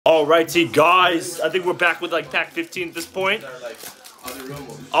Alrighty, guys. I think we're back with like pack 15 at this point.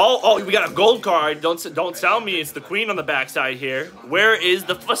 Oh, we got a gold card. Don't tell me it's the queen on the backside here. Where is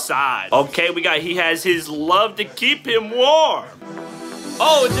the facade? Okay, he has his love to keep him warm.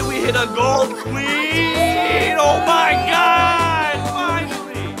 Oh, did we hit a gold queen? Oh my God!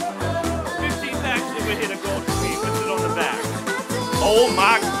 Finally! 15 packs and we hit a gold queen. What's it on the back? Oh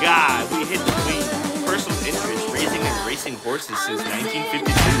my God! We hit the queen. Personal interest, raising and racing horses since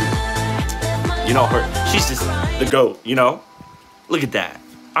 1952. You know her. She's just the GOAT, you know? Look at that.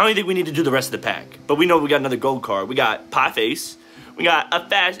 I don't think we need to do the rest of the pack. But we know we got another gold card. We got Pie Face. We got a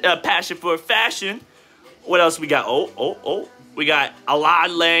passion for fashion. What else we got? Oh. We got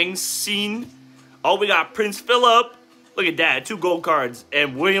Alad Lang Scene. Oh, we got Prince Philip. Look at that. 2 gold cards.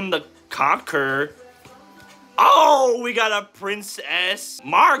 And William the Conqueror. Oh, we got a Princess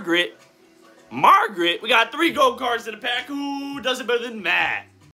Margaret. We got 3 gold cards in the pack. Who does it better than Matt?